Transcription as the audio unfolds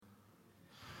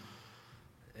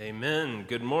Amen.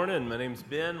 Good morning. My name's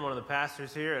Ben, one of the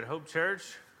pastors here at Hope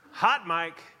Church. Hot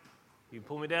mic. You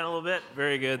pull me down a little bit?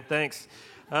 Very good. Thanks.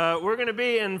 We're going to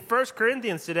be in 1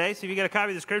 Corinthians today. So if you got a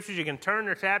copy of the scriptures, you can turn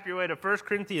or tap your way to 1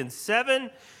 Corinthians 7.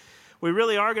 We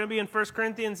really are going to be in 1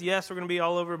 Corinthians. Yes, we're going to be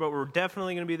all over, but we're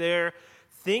definitely going to be there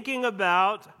thinking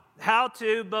about how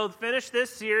to both finish this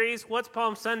series, What's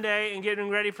Palm Sunday, and getting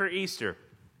ready for Easter.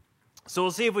 So we'll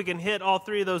see if we can hit all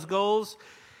three of those goals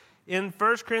in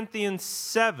 1 Corinthians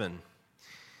 7.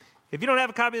 If you don't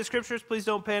have a copy of the scriptures, please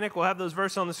don't panic. We'll have those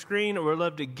verses on the screen, or we'd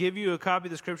love to give you a copy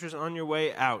of the scriptures on your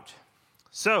way out.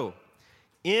 So,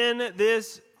 in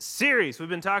this series, we've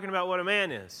been talking about what a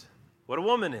man is, what a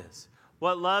woman is,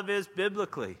 what love is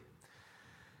biblically.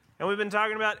 And we've been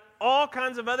talking about all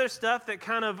kinds of other stuff that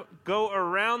kind of go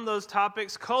around those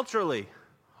topics culturally.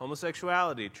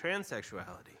 Homosexuality,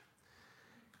 transsexuality.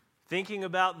 Thinking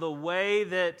about the way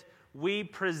that we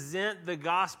present the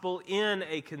gospel in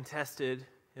a contested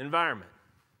environment.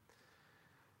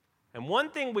 And one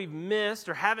thing we've missed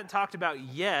or haven't talked about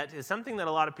yet is something that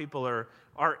a lot of people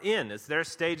are in. It's their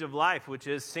stage of life, which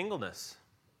is singleness.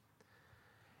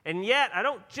 And yet, I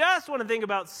don't just want to think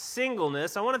about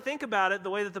singleness. I want to think about it the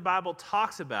way that the Bible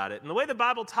talks about it. And the way the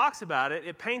Bible talks about it,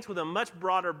 it paints with a much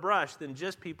broader brush than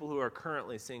just people who are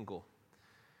currently single.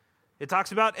 It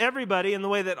talks about everybody in the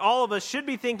way that all of us should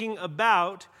be thinking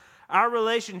about our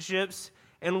relationships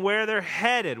and where they're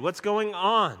headed, what's going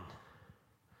on.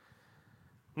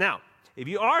 Now, if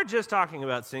you are just talking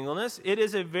about singleness, it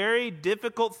is a very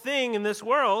difficult thing in this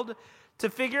world to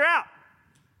figure out.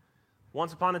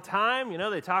 Once upon a time,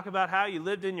 they talk about how you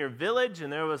lived in your village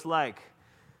and there was like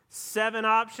 7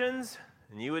 options,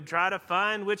 and you would try to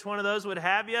find which one of those would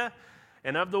have you.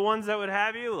 And of the ones that would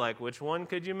have you, like which one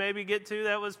could you maybe get to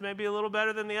that was maybe a little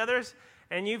better than the others?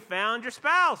 And you found your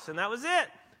spouse, and that was it.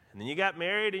 And then you got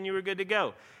married and you were good to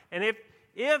go. And if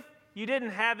you didn't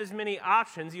have as many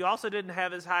options, you also didn't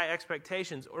have as high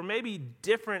expectations, or maybe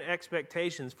different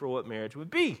expectations for what marriage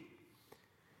would be.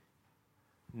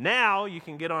 Now you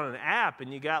can get on an app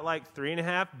and you got like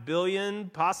 3.5 billion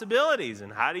possibilities.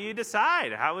 And how do you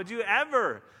decide? How would you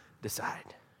ever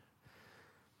decide?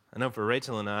 I know for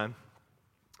Rachel and I,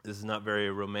 this is not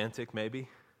very romantic maybe,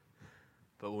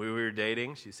 but when we were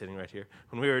dating, she's sitting right here,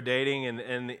 when we were dating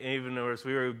and even as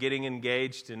we were getting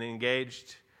engaged,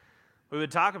 we would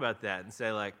talk about that and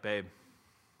say like, babe,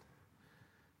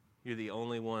 you're the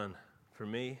only one for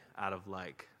me out of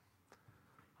like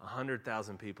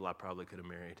 100,000 people I probably could have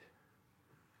married.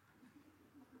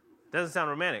 Doesn't sound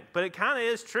romantic, but it kind of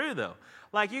is true though.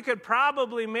 Like you could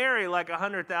probably marry like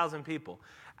 100,000 people.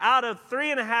 Out of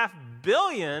 3.5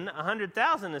 billion,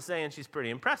 100,000 is saying she's pretty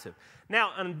impressive.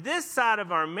 Now, on this side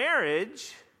of our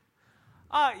marriage,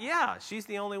 yeah, she's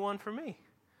the only one for me.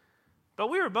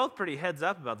 But we were both pretty heads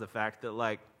up about the fact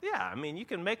that, you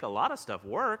can make a lot of stuff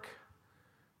work.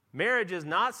 Marriage is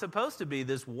not supposed to be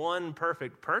this one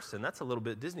perfect person. That's a little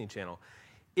bit Disney Channel.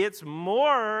 It's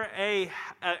more a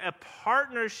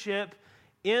partnership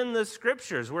in the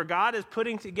scriptures where God is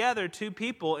putting together 2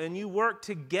 people and you work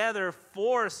together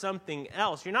for something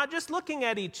else. You're not just looking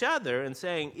at each other and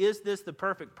saying, is this the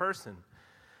perfect person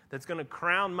that's going to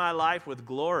crown my life with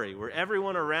glory, where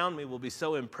everyone around me will be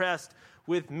so impressed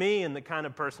with me and the kind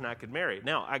of person I could marry.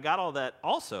 Now, I got all that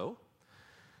also,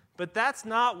 but that's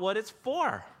not what it's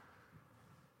for.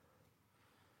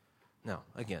 No,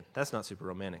 again, that's not super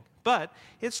romantic. But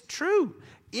it's true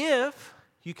if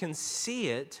you can see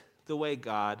it the way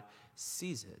God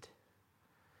sees it.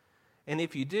 And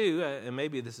if you do, and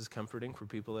maybe this is comforting for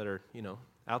people that are,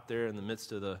 out there in the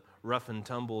midst of the rough and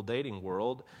tumble dating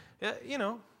world,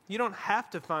 you don't have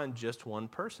to find just one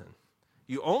person.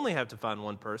 You only have to find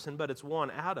one person, but it's one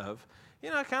out of,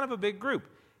 kind of a big group.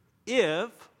 If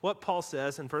what Paul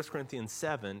says in 1 Corinthians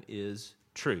 7 is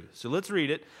true. So let's read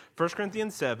it. 1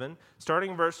 Corinthians 7,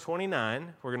 starting in verse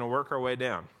 29, we're going to work our way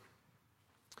down.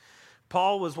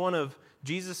 Paul was one of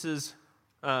Jesus'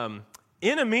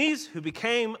 enemies who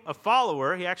became a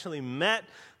follower. He actually met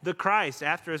the Christ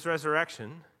after his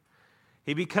resurrection.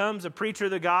 He becomes a preacher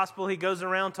of the gospel. He goes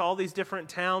around to all these different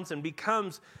towns and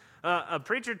becomes a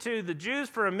preacher to the Jews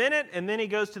for a minute, and then he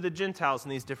goes to the Gentiles in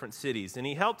these different cities. And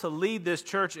he helped to lead this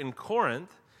church in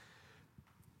Corinth,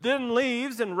 then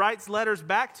leaves and writes letters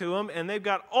back to them, and they've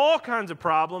got all kinds of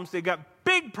problems. They've got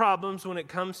big problems when it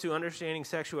comes to understanding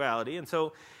sexuality. And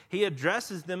so he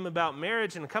addresses them about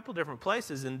marriage in a couple different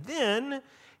places. And then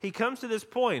he comes to this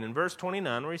point in verse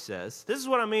 29 where he says, this is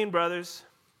what I mean, brothers.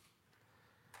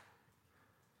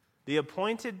 The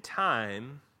appointed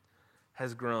time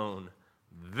has grown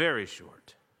very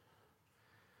short.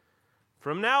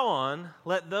 From now on,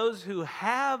 let those who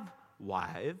have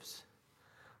wives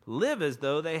live as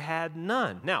though they had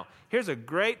none. Now, here's a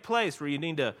great place where you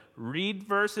need to read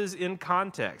verses in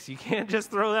context. You can't just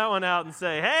throw that one out and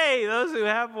say, hey, those who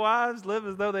have wives live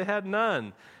as though they had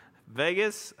none.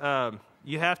 Vegas,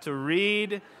 you have to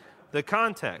read the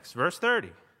context. Verse 30.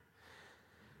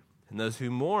 And those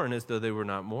who mourn as though they were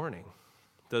not mourning.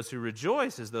 Those who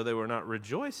rejoice as though they were not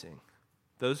rejoicing.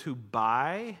 Those who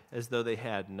buy as though they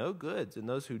had no goods. And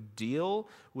those who deal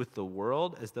with the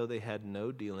world as though they had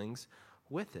no dealings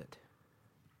with it.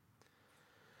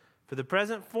 For the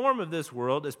present form of this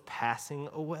world is passing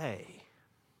away.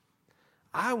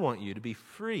 I want you to be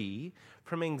free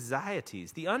from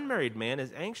anxieties. The unmarried man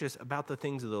is anxious about the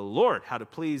things of the Lord, how to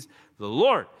please the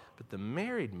Lord. But the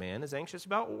married man is anxious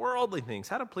about worldly things,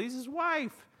 how to please his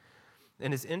wife.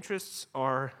 And his interests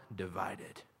are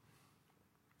divided.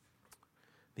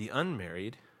 The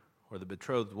unmarried or the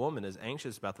betrothed woman is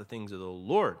anxious about the things of the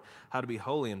Lord, how to be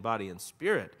holy in body and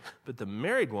spirit. But the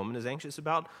married woman is anxious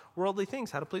about worldly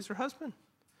things, how to please her husband.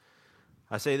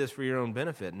 I say this for your own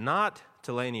benefit, not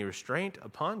to lay any restraint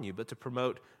upon you, but to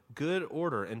promote good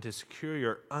order and to secure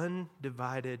your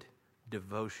undivided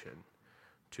devotion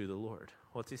to the Lord.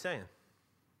 What's he saying?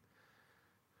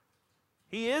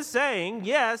 He is saying,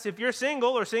 yes, if you're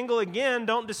single or single again,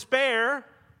 don't despair.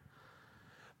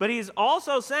 But he's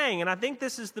also saying, and I think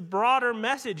this is the broader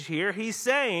message here, he's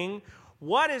saying,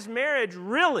 what is marriage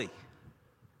really?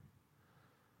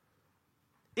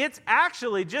 It's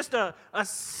actually just a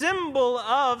symbol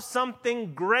of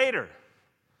something greater.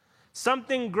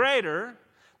 Something greater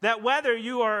that whether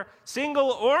you are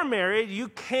single or married, you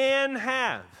can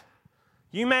have.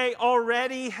 You may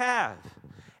already have.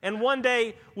 And one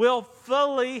day will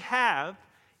fully have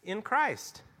in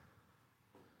Christ.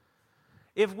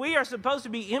 If we are supposed to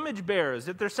be image bearers,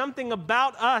 if there's something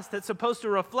about us that's supposed to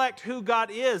reflect who God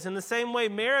is, in the same way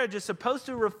marriage is supposed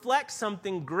to reflect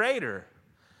something greater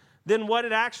than what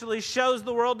it actually shows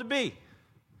the world to be.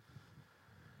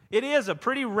 It is a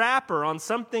pretty wrapper on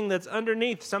something that's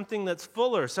underneath, something that's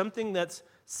fuller, something that's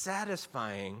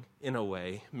satisfying in a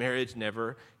way marriage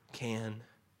never can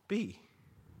be.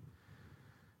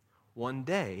 One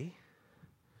day,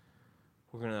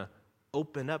 we're going to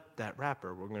open up that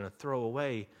wrapper. We're going to throw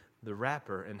away the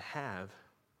wrapper and have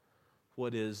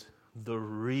what is the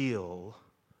real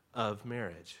of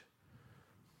marriage.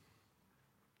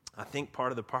 I think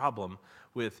part of the problem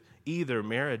with either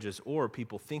marriages or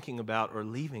people thinking about or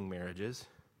leaving marriages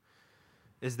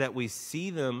is that we see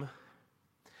them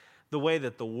the way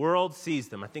that the world sees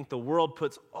them. I think the world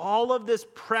puts all of this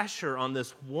pressure on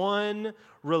this one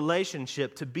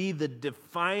relationship to be the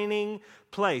defining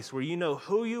place where you know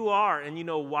who you are and you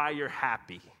know why you're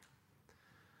happy.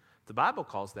 The Bible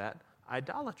calls that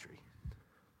idolatry.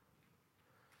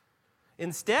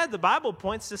 Instead, the Bible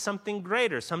points to something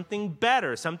greater, something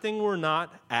better, something we're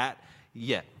not at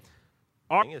yet.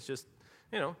 It's just,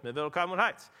 Midvale Cottonwood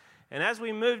Heights. And as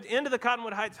we moved into the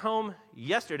Cottonwood Heights home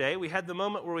yesterday, we had the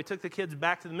moment where we took the kids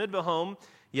back to the Midvale home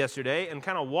yesterday and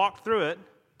kind of walked through it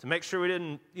to make sure we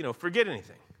didn't, forget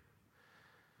anything.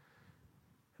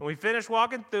 And we finished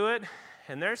walking through it,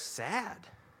 and they're sad.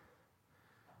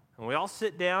 And we all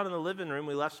sit down in the living room.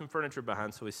 We left some furniture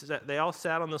behind, so they all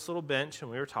sat on this little bench,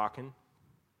 and we were talking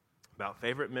about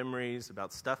favorite memories,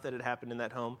 about stuff that had happened in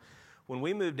that home. When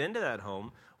we moved into that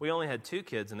home, we only had 2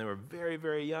 kids, and they were very,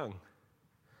 very young.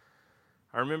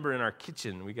 I remember in our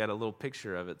kitchen, we got a little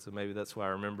picture of it, so maybe that's why I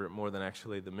remember it more than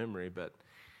actually the memory, but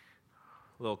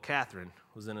little Catherine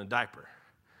was in a diaper,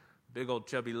 big old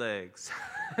chubby legs,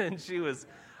 and she was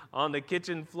on the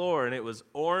kitchen floor, and it was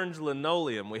orange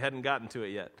linoleum. We hadn't gotten to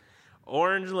it yet.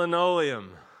 Orange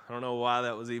linoleum. I don't know why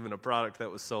that was even a product that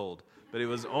was sold, but it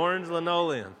was orange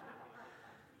linoleum.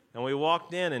 And we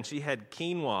walked in, and she had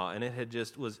quinoa, and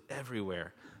it was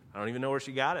everywhere. I don't even know where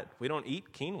she got it. We don't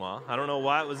eat quinoa. I don't know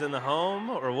why it was in the home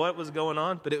or what was going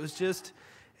on, but it was just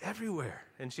everywhere.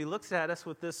 And she looks at us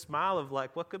with this smile of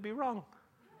like, what could be wrong?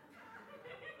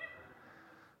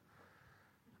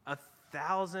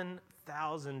 1,000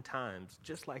 times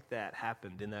just like that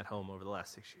happened in that home over the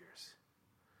last 6 years.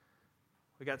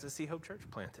 We got to see Hope Church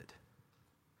planted.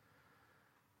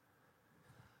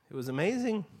 It was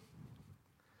amazing.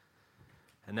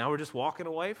 And now we're just walking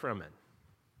away from it.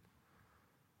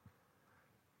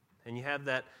 And you have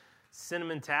that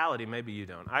sentimentality. Maybe you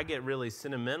don't. I get really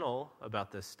sentimental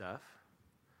about this stuff.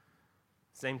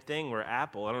 Same thing where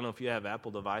Apple, I don't know if you have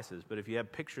Apple devices, but if you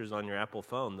have pictures on your Apple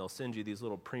phone, they'll send you these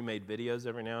little pre-made videos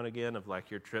every now and again of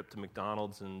like your trip to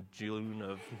McDonald's in June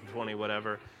of 20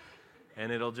 whatever.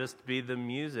 And it'll just be the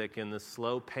music and the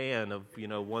slow pan of,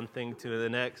 one thing to the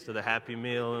next, to the Happy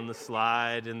Meal and the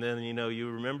slide. And then,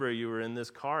 you remember you were in this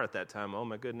car at that time. Oh,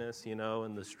 my goodness,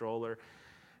 and the stroller.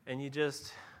 And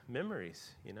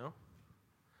memories,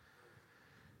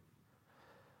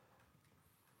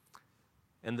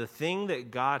 And the thing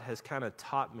that God has kind of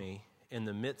taught me in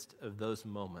the midst of those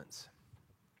moments,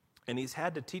 and he's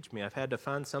had to teach me, I've had to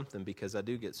find something because I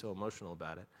do get so emotional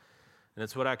about it. And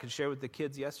it's what I could share with the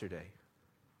kids yesterday.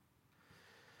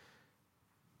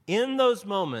 In those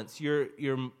moments,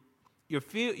 you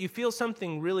feel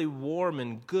something really warm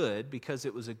and good because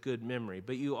it was a good memory,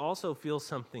 but you also feel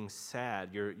something sad.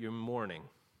 You're mourning.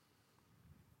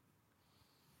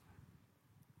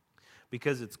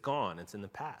 Because it's gone. It's in the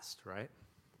past, right?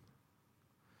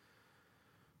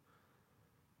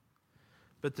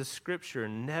 But the Scripture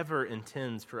never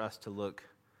intends for us to look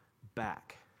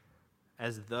back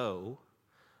as though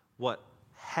what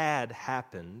had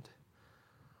happened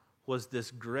was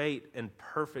this great and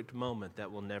perfect moment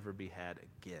that will never be had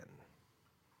again.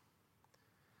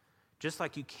 Just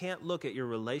like you can't look at your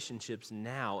relationships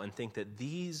now and think that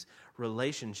these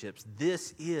relationships,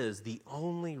 this is the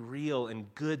only real and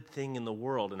good thing in the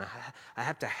world. And I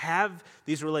have to have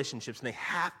these relationships, and they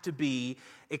have to be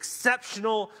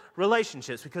exceptional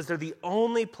relationships because they're the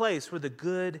only place where the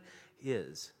good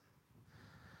is.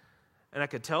 And I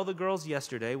could tell the girls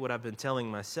yesterday what I've been telling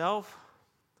myself,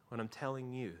 what I'm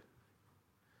telling you,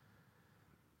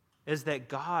 is that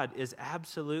God is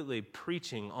absolutely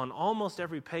preaching on almost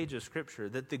every page of Scripture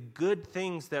that the good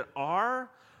things that are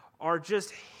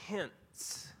just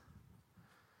hints.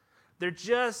 They're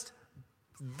just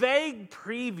vague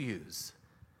previews.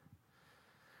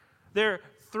 They're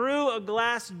through a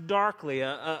glass darkly,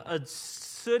 a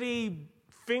sooty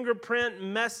fingerprint,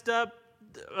 messed up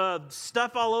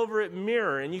stuff all over it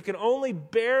mirror, and you can only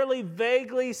barely,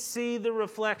 vaguely see the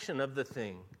reflection of the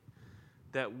thing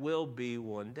that will be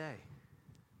one day.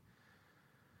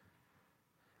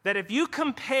 That if you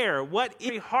compare what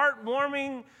a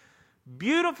heartwarming,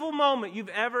 beautiful moment you've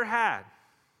ever had,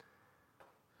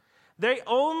 they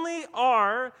only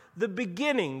are the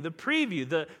beginning, the preview,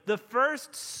 the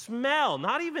first smell,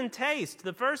 not even taste,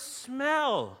 the first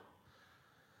smell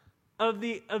of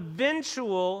the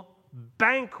eventual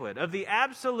banquet, of the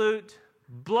absolute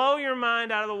blow your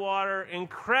mind out of the water,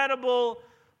 incredible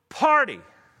party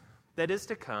that is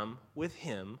to come with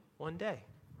him one day.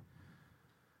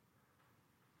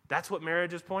 That's what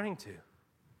marriage is pointing to.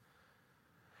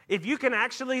 If you can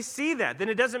actually see that, then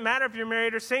it doesn't matter if you're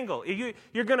married or single.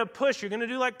 You're going to push. You're going to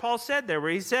do like Paul said there,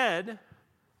 where he said,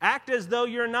 act as though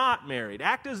you're not married.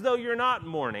 Act as though you're not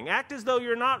mourning. Act as though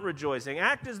you're not rejoicing.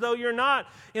 Act as though you're not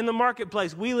in the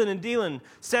marketplace wheeling and dealing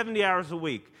 70 hours a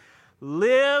week.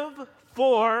 Live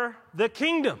for the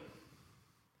kingdom.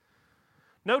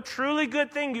 No truly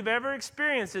good thing you've ever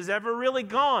experienced is ever really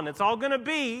gone. It's all going to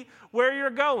be where you're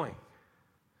going.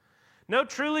 No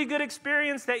truly good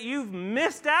experience that you've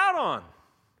missed out on.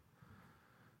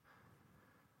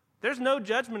 There's no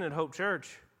judgment at Hope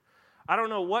Church. I don't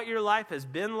know what your life has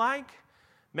been like.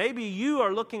 Maybe you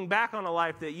are looking back on a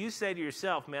life that you say to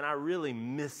yourself, man, I really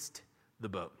missed the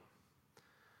boat.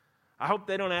 I hope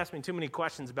they don't ask me too many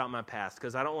questions about my past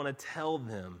because I don't want to tell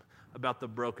them about the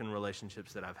broken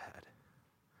relationships that I've had.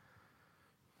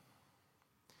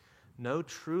 No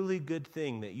truly good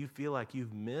thing that you feel like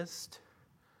you've missed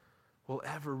will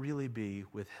ever really be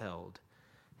withheld.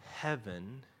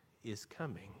 Heaven is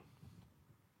coming.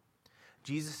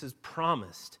 Jesus has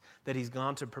promised that he's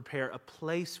gone to prepare a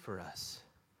place for us.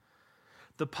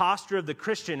 The posture of the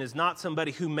Christian is not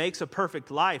somebody who makes a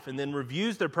perfect life and then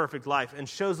reviews their perfect life and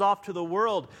shows off to the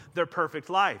world their perfect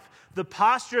life. The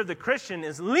posture of the Christian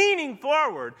is leaning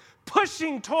forward,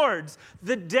 pushing towards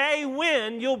the day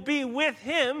when you'll be with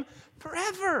him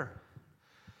forever.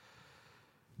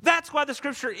 That's why the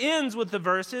Scripture ends with the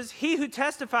verses, he who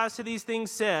testifies to these things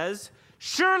says,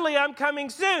 surely I'm coming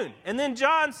soon. And then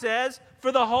John says,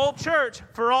 for the whole church,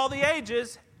 for all the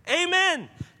ages, amen.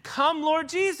 Come, Lord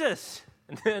Jesus.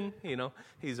 And then,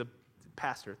 he's a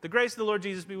pastor. The grace of the Lord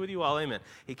Jesus be with you all, amen.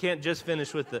 He can't just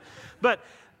finish with but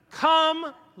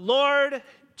come, Lord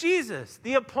Jesus.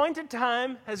 The appointed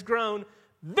time has grown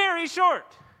very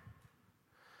short.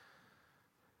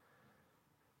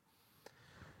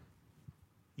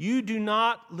 You do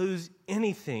not lose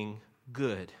anything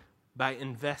good by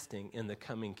investing in the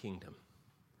coming kingdom.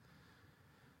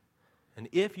 And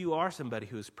if you are somebody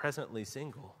who is presently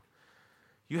single,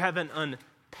 you have an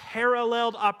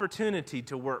unparalleled opportunity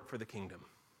to work for the kingdom.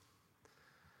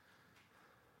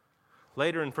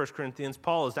 Later in 1 Corinthians,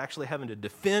 Paul is actually having to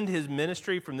defend his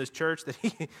ministry from this church that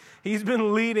he's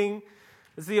been leading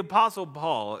It's the Apostle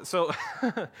Paul. So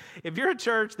if you're a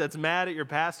church that's mad at your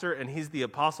pastor and he's the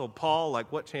Apostle Paul,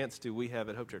 like what chance do we have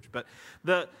at Hope Church?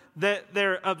 But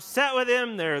they're upset with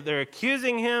him. They're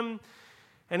accusing him.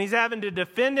 And he's having to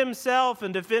defend himself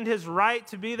and defend his right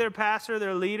to be their pastor,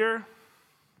 their leader.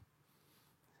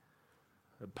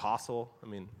 Apostle.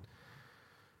 1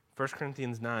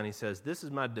 Corinthians 9, he says, "This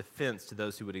is my defense to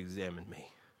those who would examine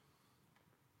me."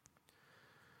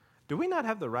 Do we not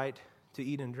have the right to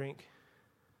eat and drink?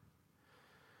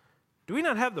 Do we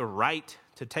not have the right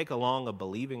to take along a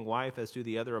believing wife as do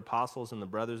the other apostles and the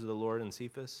brothers of the Lord and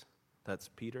Cephas? That's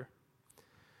Peter.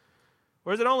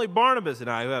 Or is it only Barnabas and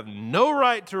I who have no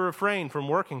right to refrain from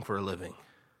working for a living?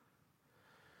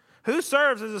 Who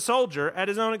serves as a soldier at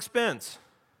his own expense?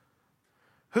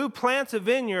 Who plants a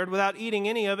vineyard without eating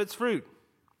any of its fruit?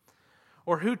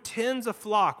 Or who tends a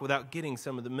flock without getting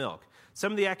some of the milk?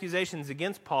 Some of the accusations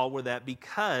against Paul were that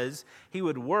because he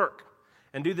would work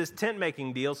and do this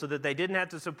tent-making deal so that they didn't have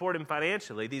to support him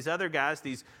financially, these other guys,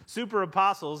 these super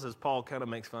apostles, as Paul kind of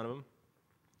makes fun of them,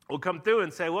 will come through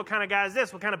and say, what kind of guy is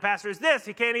this? What kind of pastor is this?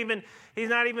 He's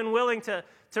not even willing to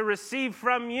receive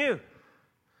from you.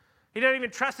 He doesn't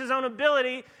even trust his own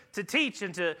ability to teach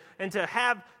and to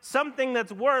have something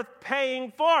that's worth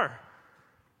paying for.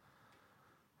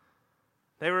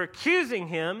 They were accusing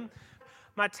him,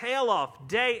 my tail off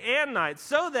day and night,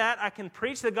 so that I can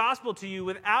preach the gospel to you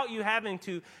without you having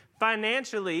to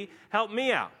financially help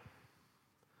me out.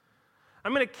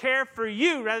 I'm going to care for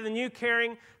you rather than you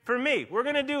caring for me. We're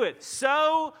going to do it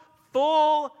so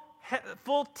full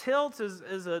tilt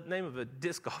is a name of a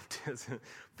disc golf.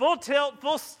 Full tilt,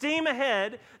 full steam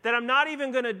ahead, that I'm not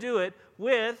even going to do it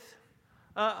with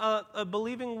a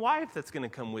believing wife that's going to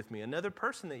come with me, another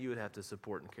person that you would have to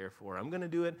support and care for. I'm going to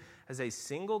do it as a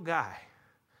single guy.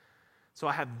 So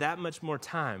I have that much more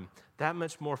time, that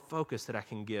much more focus that I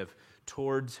can give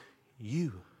towards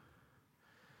you.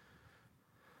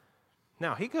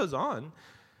 Now, he goes on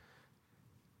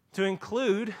to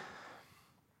include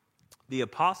the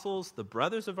apostles, the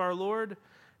brothers of our Lord,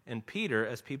 and Peter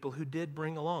as people who did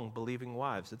bring along believing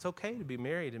wives. It's okay to be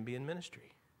married and be in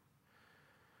ministry.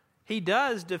 He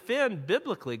does defend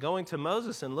biblically going to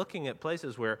Moses and looking at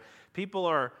places where people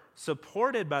are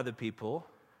supported by the people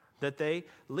that they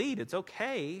lead. It's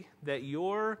okay that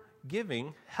your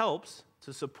giving helps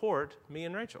to support me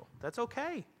and Rachel. That's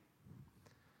okay.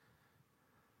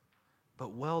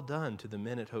 But well done to the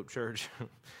men at Hope Church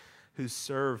who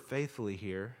serve faithfully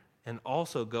here and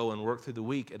also go and work through the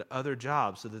week at other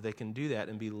jobs so that they can do that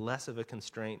and be less of a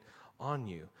constraint on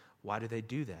you. Why do they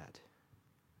do that?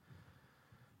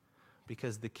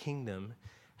 Because the kingdom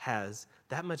has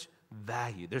that much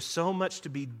value. There's so much to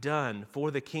be done for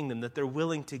the kingdom that they're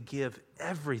willing to give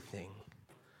everything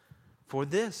for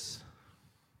this.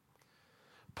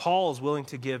 Paul's willing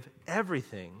to give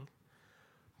everything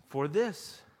for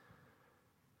this.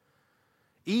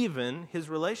 Even his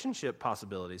relationship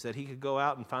possibilities, that he could go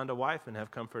out and find a wife and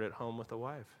have comfort at home with a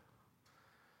wife.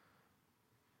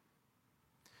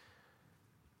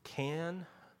 Can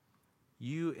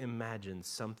you imagine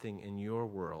something in your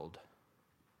world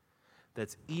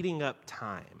that's eating up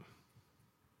time,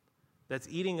 that's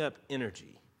eating up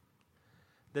energy,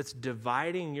 that's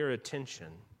dividing your attention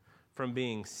from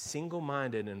being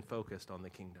single-minded and focused on the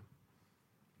kingdom?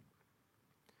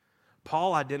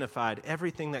 Paul identified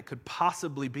everything that could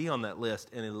possibly be on that list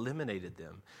and eliminated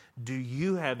them. Do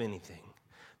you have anything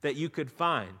that you could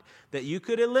find, that you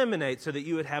could eliminate so that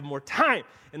you would have more time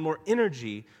and more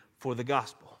energy for the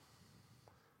gospel,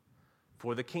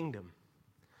 for the kingdom,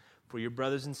 for your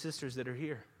brothers and sisters that are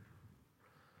here?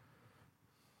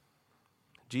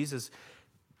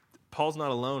 Paul's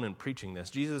not alone in preaching this.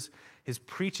 Jesus is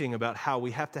preaching about how we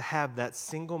have to have that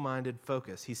single-minded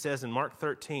focus. He says in Mark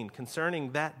 13,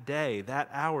 concerning that day, that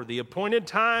hour, the appointed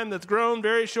time that's grown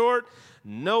very short,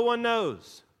 no one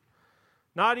knows.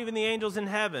 Not even the angels in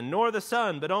heaven, nor the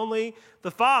Son, but only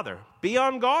the Father. Be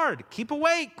on guard. Keep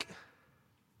awake.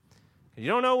 You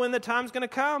don't know when the time's going to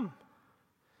come.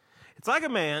 It's like a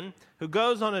man who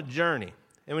goes on a journey,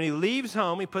 and when he leaves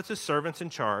home, he puts his servants in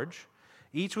charge,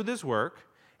 each with his work,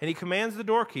 and he commands the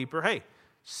doorkeeper, hey,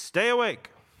 stay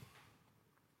awake.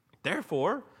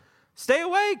 Therefore, stay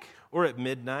awake, or at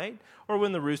midnight, or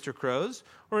when the rooster crows,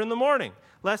 or in the morning,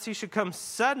 lest he should come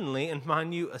suddenly and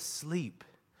find you asleep.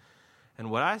 And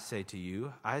what I say to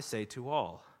you, I say to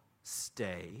all,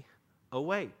 stay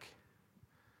awake.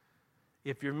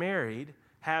 If you're married,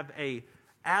 have a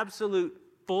absolute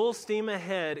full steam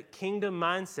ahead kingdom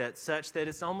mindset such that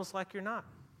it's almost like you're not.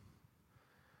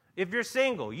 If you're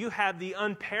single, you have the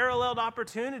unparalleled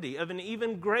opportunity of an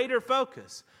even greater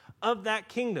focus of that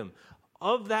kingdom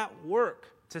of that work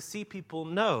to see people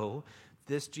know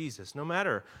this Jesus. No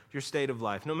matter your state of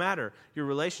life, no matter your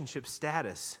relationship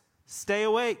status, stay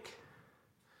awake.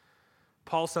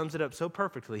 Paul sums it up so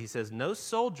perfectly. He says, no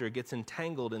soldier gets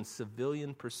entangled in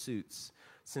civilian pursuits,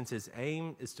 since his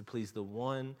aim is to please the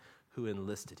one who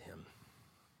enlisted him.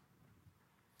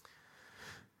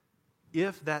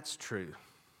 If that's true,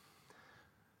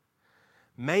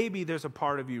 maybe there's a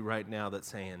part of you right now that's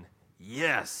saying,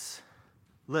 yes,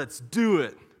 let's do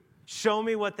it. Show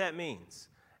me what that means.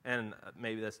 And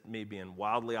maybe that's me being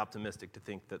wildly optimistic to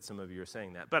think that some of you are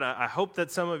saying that. But I hope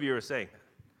that some of you are saying that.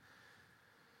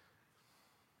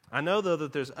 I know, though,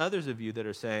 that there's others of you that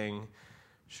are saying,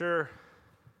 sure,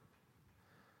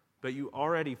 but you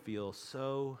already feel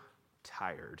so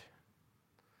tired.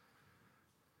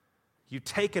 You've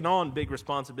taken on big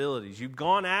responsibilities. You've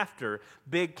gone after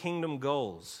big kingdom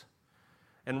goals.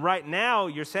 And right now,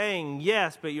 you're saying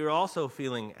yes, but you're also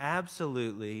feeling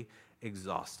absolutely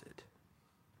exhausted.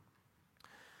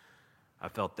 I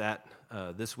felt that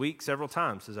this week several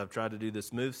times as I've tried to do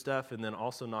this move stuff and then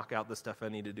also knock out the stuff I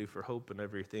need to do for Hope and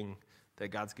everything that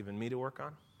God's given me to work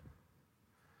on.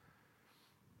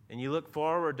 And you look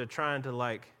forward to trying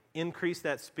to increase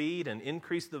that speed and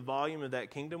increase the volume of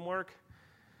that kingdom work.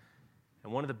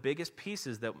 And one of the biggest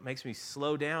pieces that makes me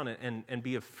slow down and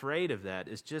be afraid of that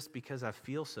is just because I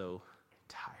feel so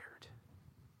tired.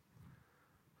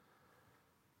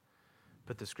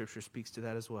 But the scripture speaks to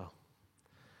that as well.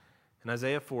 In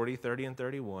Isaiah 40, 30, and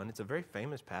 31, it's a very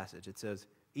famous passage. It says,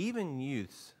 even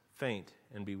youths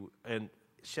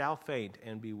shall faint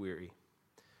and be weary.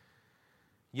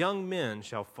 Young men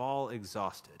shall fall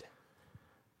exhausted.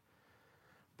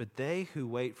 But they who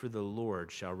wait for the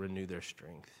Lord shall renew their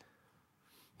strength.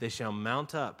 They shall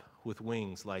mount up with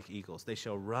wings like eagles. They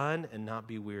shall run and not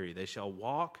be weary. They shall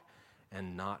walk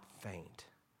and not faint.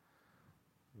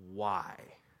 Why?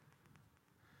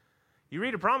 You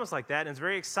read a promise like that, and it's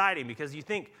very exciting because you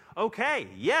think, okay,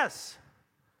 yes,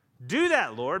 do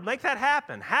that, Lord. Make that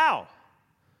happen. How?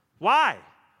 Why?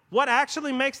 What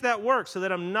actually makes that work so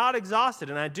that I'm not exhausted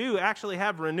and I do actually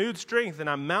have renewed strength and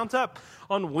I mount up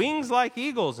on wings like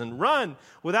eagles and run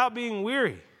without being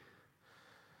weary?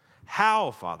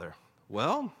 How, Father?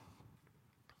 Well,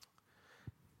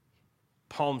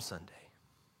 Palm Sunday.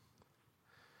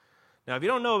 Now, if you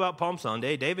don't know about Palm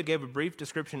Sunday, David gave a brief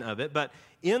description of it, but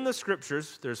in the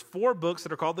scriptures, there's 4 books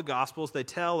that are called the Gospels. They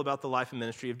tell about the life and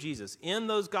ministry of Jesus. In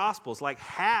those Gospels, like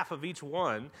half of each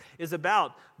one is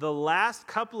about the last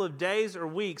couple of days or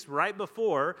weeks right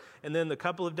before, and then the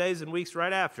couple of days and weeks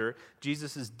right after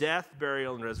Jesus' death,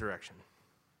 burial, and resurrection.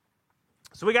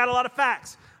 So we got a lot of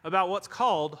facts about what's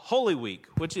called Holy Week,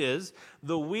 which is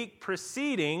the week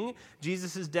preceding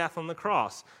Jesus' death on the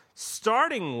cross,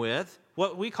 starting with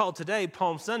what we call today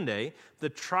Palm Sunday, the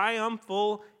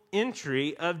triumphal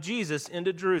entry of Jesus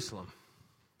into Jerusalem.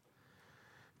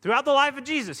 Throughout the life of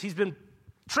Jesus, he's been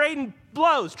trading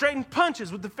blows, trading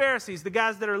punches with the Pharisees, the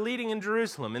guys that are leading in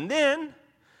Jerusalem. And then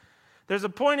there's a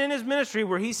point in his ministry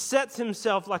where he sets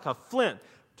himself like a flint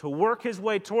to work his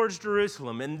way towards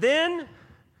Jerusalem. And then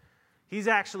he's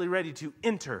actually ready to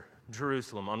enter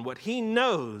Jerusalem on what he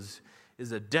knows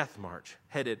is a death march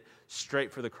headed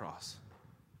straight for the cross.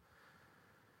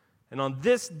 And on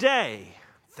this day,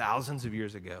 thousands of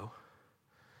years ago,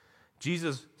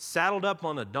 Jesus saddled up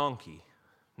on a donkey.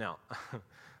 Now,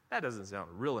 that doesn't sound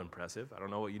real impressive. I don't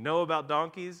know what you know about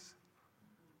donkeys.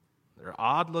 They're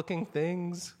odd-looking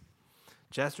things.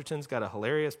 Chesterton's got a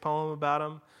hilarious poem about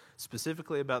them,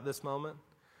 specifically about this moment.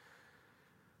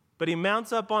 But he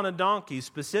mounts up on a donkey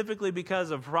specifically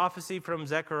because of prophecy from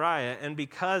Zechariah and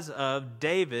because of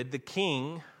David, the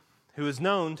king, who is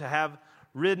known to have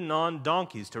ridden on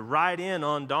donkeys, to ride in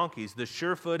on donkeys, the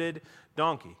sure-footed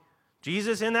donkey.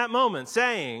 Jesus in that moment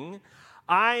saying,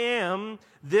 I am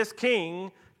this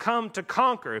king come to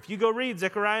conquer. If you go read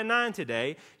Zechariah 9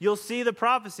 today, you'll see the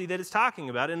prophecy that it's talking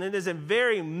about, and it is a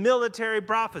very military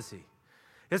prophecy.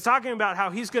 It's talking about how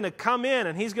he's going to come in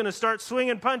and he's going to start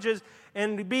swinging punches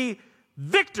and be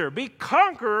victor, be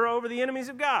conqueror over the enemies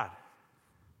of God.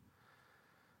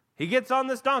 He gets on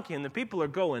this donkey and the people are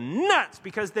going nuts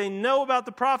because they know about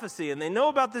the prophecy and they know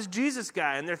about this Jesus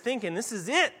guy and they're thinking, this is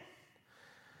it.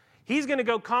 He's going to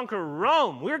go conquer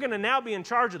Rome. We're going to now be in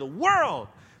charge of the world.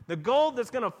 The gold that's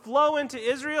going to flow into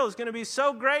Israel is going to be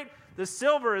so great, the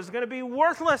silver is going to be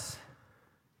worthless.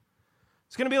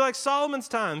 It's going to be like Solomon's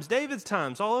times, David's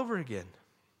times, all over again.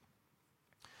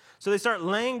 So they start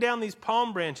laying down these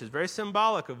palm branches, very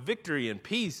symbolic of victory and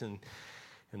peace, and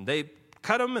they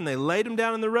cut them and they laid them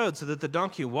down in the road so that the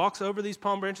donkey walks over these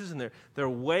palm branches, and they're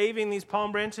waving these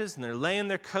palm branches and they're laying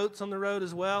their coats on the road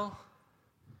as well.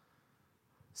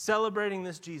 celebrating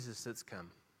this Jesus that's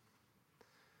come.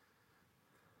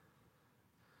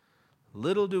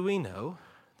 Little do we know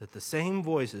that the same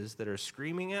voices that are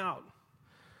screaming out,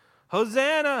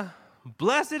 Hosanna!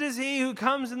 Blessed is he who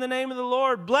comes in the name of the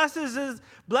Lord. Blessed is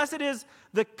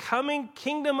the coming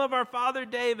kingdom of our father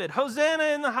David. Hosanna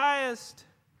in the highest.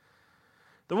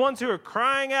 The ones who are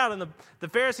crying out, and the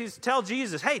Pharisees tell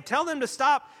Jesus, hey, tell them to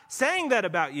stop saying that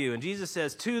about you. And Jesus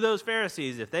says to those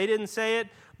Pharisees, if they didn't say it,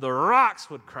 the rocks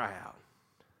would cry out.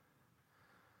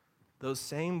 Those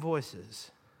same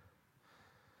voices,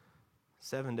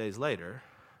 7 days later,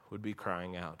 would be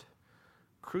crying out,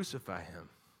 crucify him,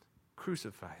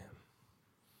 crucify him.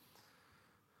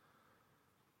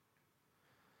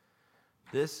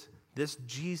 This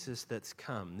Jesus that's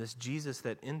come, this Jesus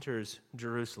that enters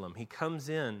Jerusalem, he comes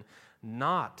in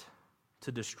not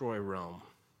to destroy Rome,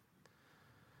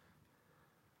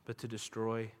 but to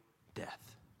destroy death.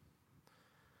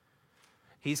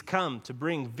 He's come to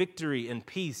bring victory and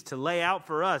peace, to lay out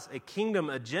for us a kingdom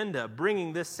agenda,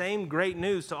 bringing this same great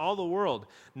news to all the world,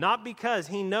 not because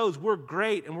he knows we're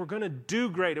great and we're going to do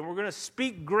great and we're going to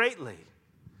speak greatly,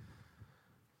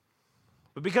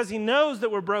 but because he knows that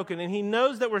we're broken and he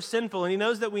knows that we're sinful and he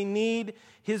knows that we need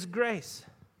his grace.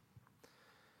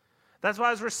 That's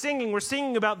why as we're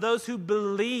singing about those who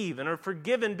believe and are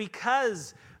forgiven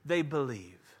because they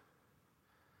believe.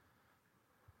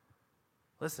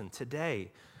 Listen,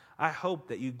 today, I hope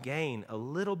that you gain a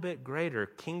little bit greater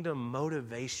kingdom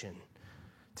motivation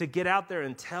to get out there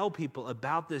and tell people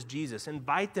about this Jesus.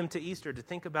 Invite them to Easter to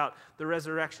think about the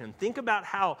resurrection. Think about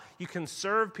how you can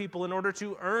serve people in order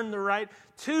to earn the right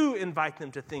to invite them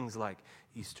to things like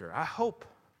Easter. I hope.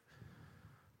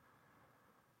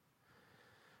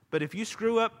 But if you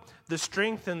screw up the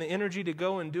strength and the energy to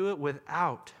go and do it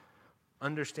without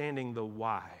understanding the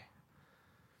why,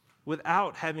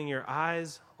 without having your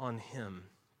eyes on him,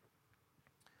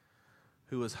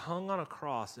 who was hung on a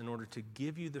cross in order to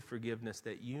give you the forgiveness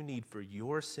that you need for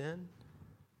your sin,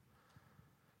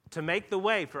 to make the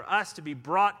way for us to be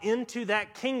brought into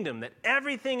that kingdom that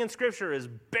everything in Scripture is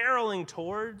barreling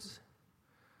towards,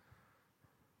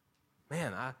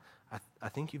 man, I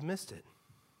think you've missed it.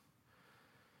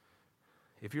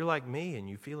 If you're like me and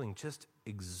you're feeling just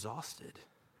exhausted,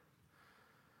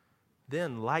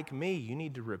 then, like me, you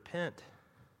need to repent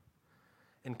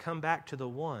and come back to the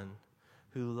one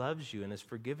who loves you and has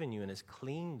forgiven you and has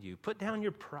cleaned you. Put down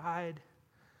your pride.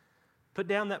 Put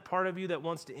down that part of you that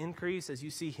wants to increase as you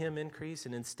see him increase,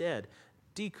 and instead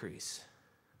decrease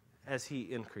as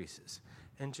he increases.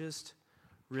 And just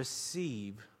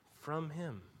receive from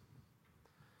him.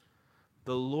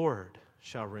 The Lord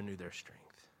shall renew their strength.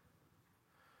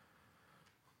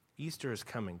 Easter is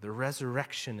coming. The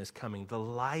resurrection is coming. The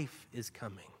life is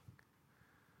coming.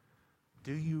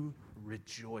 Do you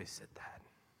rejoice at that?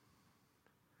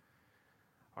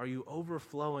 Are you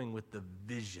overflowing with the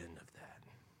vision of that?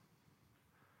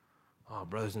 Oh,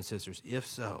 brothers and sisters, if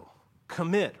so,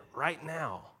 commit right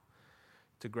now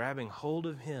to grabbing hold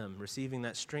of him, receiving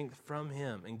that strength from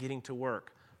him, and getting to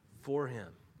work for him,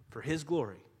 for his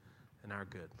glory and our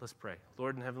good. Let's pray.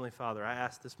 Lord and Heavenly Father, I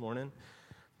ask this morning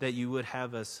that you would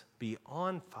have us be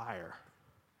on fire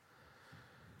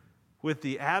with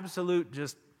the absolute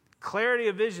just clarity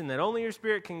of vision that only your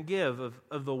Spirit can give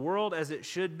of the world as it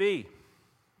should be.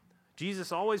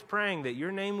 Jesus always praying that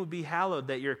your name would be hallowed,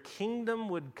 that your kingdom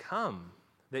would come,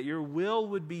 that your will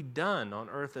would be done on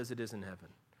earth as it is in heaven.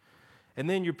 And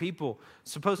then your people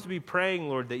supposed to be praying,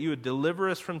 Lord, that you would deliver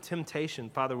us from temptation.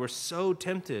 Father, we're so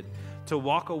tempted to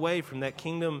walk away from that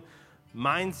kingdom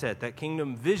mindset, that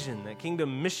kingdom vision, that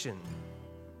kingdom mission.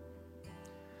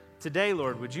 Today,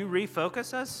 Lord, would you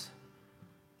refocus us?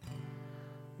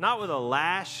 Not with a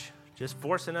lash, just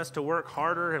forcing us to work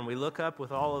harder and we look up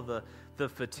with all of the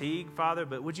fatigue, Father,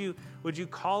 but would you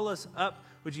call us up?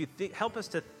 Would you help us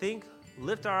to think,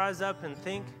 lift our eyes up and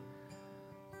think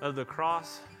of the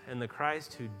cross and the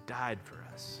Christ who died for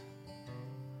us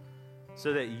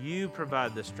so that you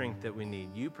provide the strength that we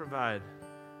need. You provide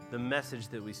the message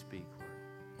that we speak, Lord.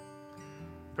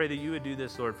 Pray that you would do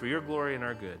this, Lord, for your glory and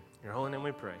our good. In your holy name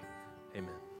we pray. Amen.